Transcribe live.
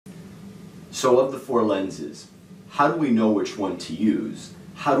So of the four lenses, how do we know which one to use?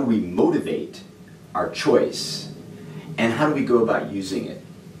 How do we motivate our choice? And how do we go about using it?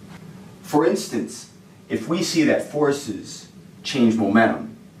 For instance, if we see that forces change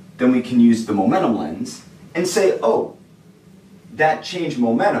momentum, then we can use the momentum lens and say, oh, that change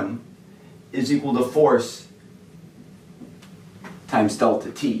momentum is equal to force times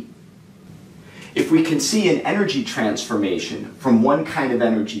delta t. If we can see an energy transformation from one kind of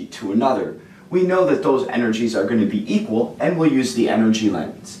energy to another, we know that those energies are going to be equal, and we'll use the energy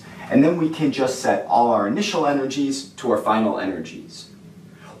lens. And then we can just set all our initial energies to our final energies.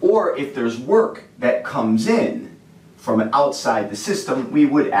 Or if there's work that comes in from outside the system, we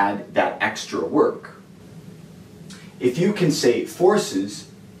would add that extra work. If you can say forces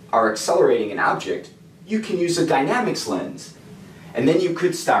are accelerating an object, you can use a dynamics lens. And then you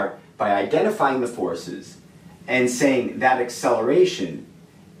could start by identifying the forces and saying that acceleration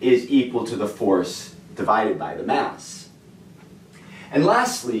is equal to the force divided by the mass. And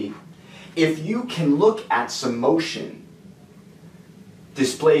lastly, if you can look at some motion,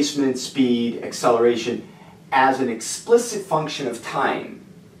 displacement, speed, acceleration, as an explicit function of time,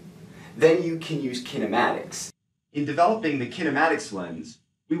 then you can use kinematics. In developing the kinematics lens,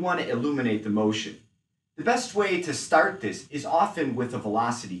 we want to illuminate the motion. The best way to start this is often with a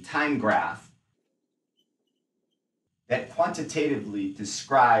velocity time graph that quantitatively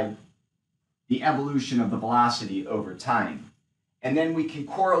describe the evolution of the velocity over time. And then we can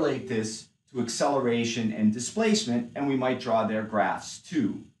correlate this to acceleration and displacement, and we might draw their graphs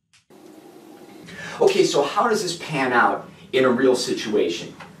too. Okay, so how does this pan out in a real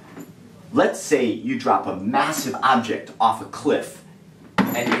situation? Let's say you drop a massive object off a cliff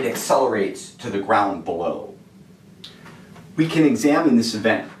and it accelerates to the ground below. We can examine this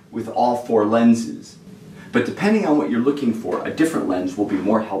event with all four lenses, but depending on what you're looking for, a different lens will be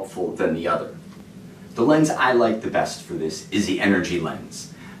more helpful than the other. The lens I like the best for this is the energy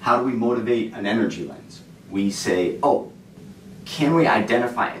lens. How do we motivate an energy lens? We say, oh, can we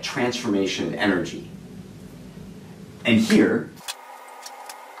identify a transformation of energy? And here,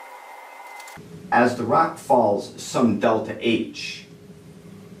 as the rock falls some delta H,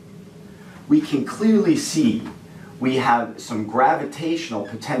 we can clearly see we have some gravitational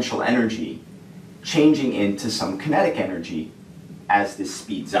potential energy changing into some kinetic energy as this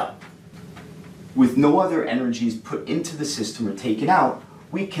speeds up. With no other energies put into the system or taken out,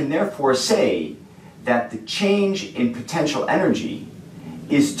 we can therefore say that the change in potential energy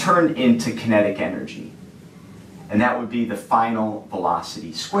is turned into kinetic energy. And that would be the final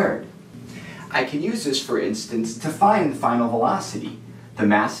velocity squared. I can use this, for instance, to find the final velocity. The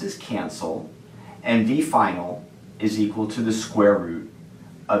masses cancel, and V final is equal to the square root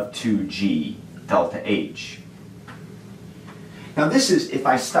of 2g delta H. Now this is if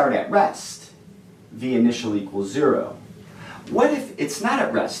I start at rest, V initial equals 0. What if it's not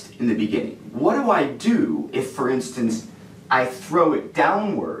at rest in the beginning? What do I do if, for instance, I throw it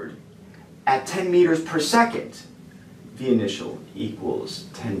downward at 10 meters per second? V initial equals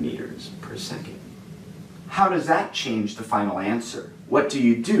 10 meters per second. How does that change the final answer? What do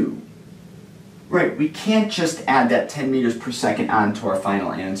you do? Right, we can't just add that 10 meters per second onto our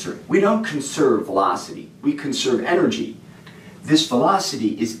final answer. We don't conserve velocity, we conserve energy. This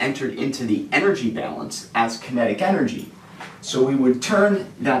velocity is entered into the energy balance as kinetic energy. So we would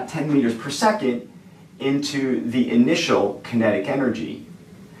turn that 10 meters per second into the initial kinetic energy.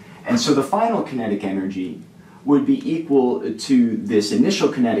 And so the final kinetic energy would be equal to this initial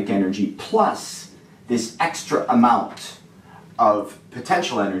kinetic energy plus this extra amount of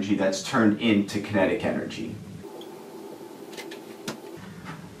potential energy that's turned into kinetic energy.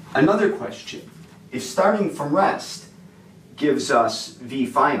 Another question, if starting from rest gives us V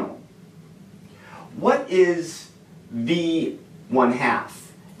final, what is V 1/2?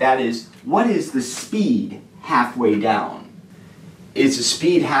 That is, what is the speed halfway down? Is the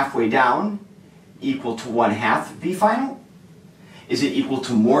speed halfway down equal to 1/2 V final? Is it equal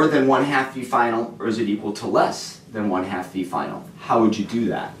to more than 1/2 V final, or is it equal to less than 1/2 V final? How would you do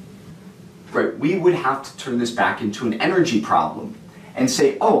that? Right, we would have to turn this back into an energy problem and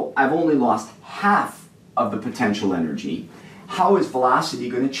say, oh, I've only lost half of the potential energy. How is velocity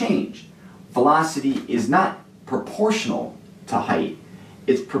going to change? Velocity is not proportional to height,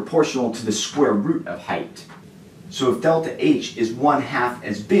 it's proportional to the square root of height. So if delta H is 1/2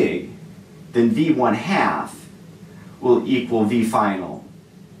 as big, then V 1/2 will equal V final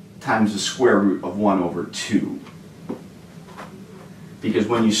times the square root of 1/2. Because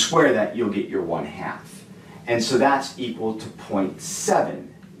when you square that, you'll get your 1/2. And so that's equal to 0.7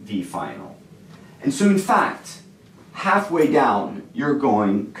 V final. And so in fact, halfway down, you're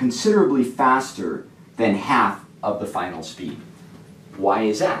going considerably faster than half of the final speed. Why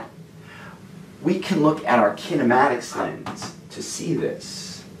is that? We can look at our kinematics lens to see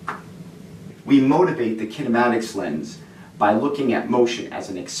this. We motivate the kinematics lens by looking at motion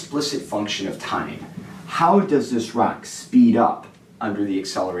as an explicit function of time. How does this rock speed up under the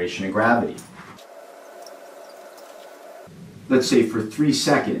acceleration of gravity? Let's say for 3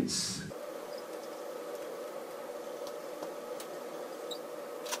 seconds.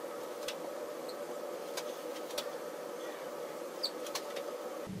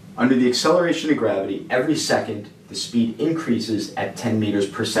 Under the acceleration of gravity, every second the speed increases at 10 meters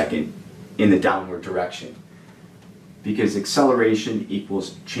per second in the downward direction. Because acceleration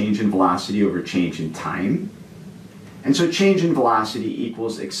equals change in velocity over change in time. And so change in velocity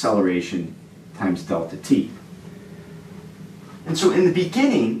equals acceleration times delta t. And so in the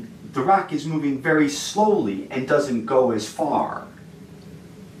beginning, the rock is moving very slowly and doesn't go as far.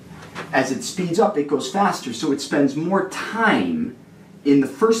 As it speeds up, it goes faster, so it spends more time in the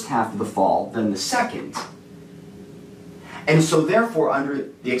first half of the fall than the second. And so therefore, under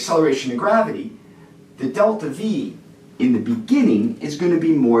the acceleration of gravity, the delta v in the beginning is going to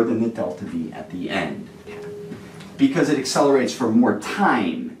be more than the delta v at the end. Because it accelerates for more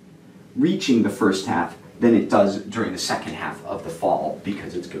time reaching the first half than it does during the second half of the fall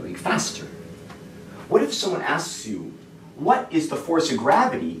because it's going faster. What if someone asks you, what is the force of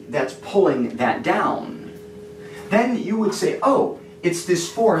gravity that's pulling that down? Then you would say, oh, it's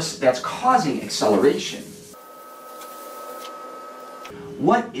this force that's causing acceleration.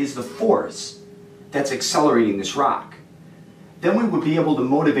 What is the force that's accelerating this rock? Then we would be able to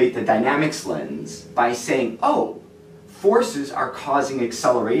motivate the dynamics lens by saying, oh, forces are causing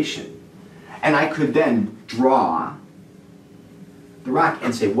acceleration. And I could then draw the rock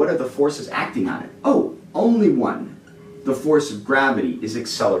and say, what are the forces acting on it? Oh, only one. The force of gravity is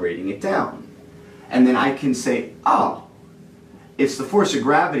accelerating it down. And then I can say, oh, it's the force of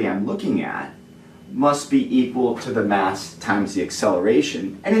gravity I'm looking at must be equal to the mass times the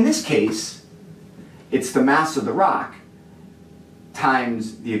acceleration. And in this case, it's the mass of the rock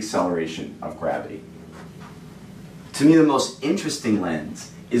times the acceleration of gravity. To me, the most interesting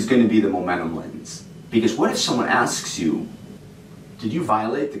lens is going to be the momentum lens. Because what if someone asks you, did you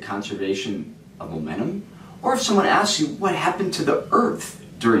violate the conservation of momentum? Or if someone asks you, what happened to the Earth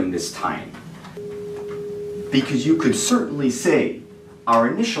during this time? Because you could certainly say, our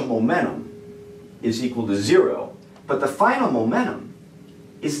initial momentum is equal to 0, but the final momentum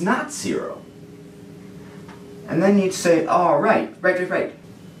is not 0. And then you'd say, oh, right.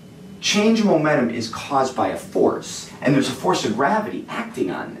 Change in momentum is caused by a force, and there's a force of gravity acting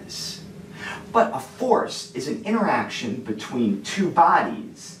on this. But a force is an interaction between two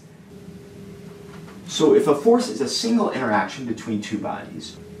bodies. So if a force is a single interaction between two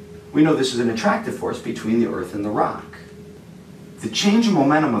bodies, we know this is an attractive force between the Earth and the rock. The change in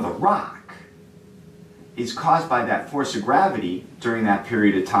momentum of the rock is caused by that force of gravity during that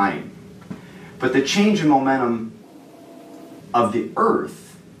period of time. But the change in momentum of the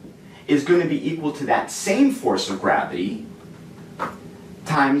Earth is going to be equal to that same force of gravity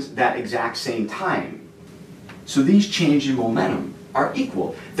times that exact same time. So these changes in momentum are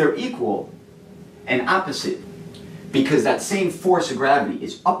equal. They're equal and opposite because that same force of gravity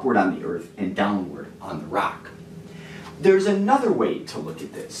is upward on the Earth and downward on the rock. There's another way to look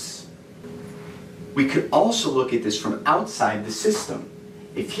at this. We could also look at this from outside the system.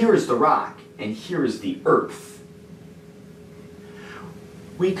 If here is the rock and here is the Earth,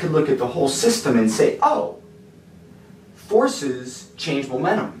 we could look at the whole system and say, oh, forces change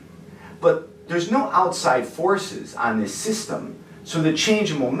momentum. But there's no outside forces on this system, so the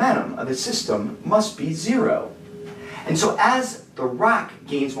change in momentum of the system must be 0. And so as the rock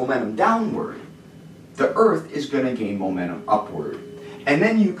gains momentum downward, the Earth is going to gain momentum upward. And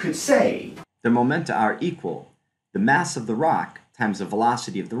then you could say the momenta are equal. The mass of the rock times the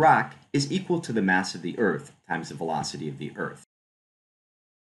velocity of the rock is equal to the mass of the Earth times the velocity of the Earth.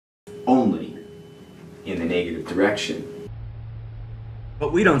 Only in the negative direction.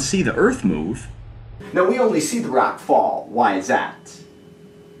 But we don't see the Earth move. No, we only see the rock fall. Why is that?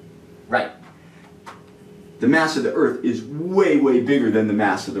 Right. The mass of the Earth is way, way bigger than the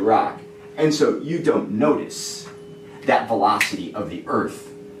mass of the rock. And so you don't notice that velocity of the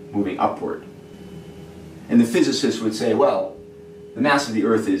Earth moving upward. And the physicists would say, well, the mass of the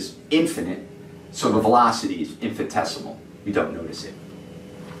Earth is infinite, so the velocity is infinitesimal. You don't notice it.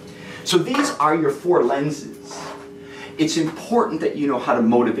 So these are your 4 lenses. It's important that you know how to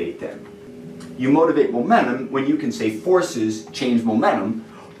motivate them. You motivate momentum when you can say forces change momentum,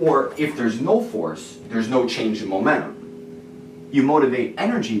 Or if there's no force, there's no change in momentum. You motivate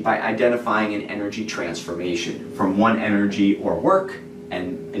energy by identifying an energy transformation from one energy or work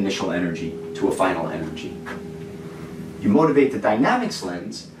and initial energy to a final energy. You motivate the dynamics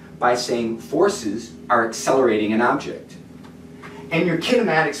lens by saying forces are accelerating an object. And your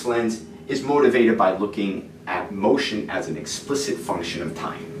kinematics lens is motivated by looking at motion as an explicit function of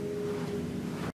time.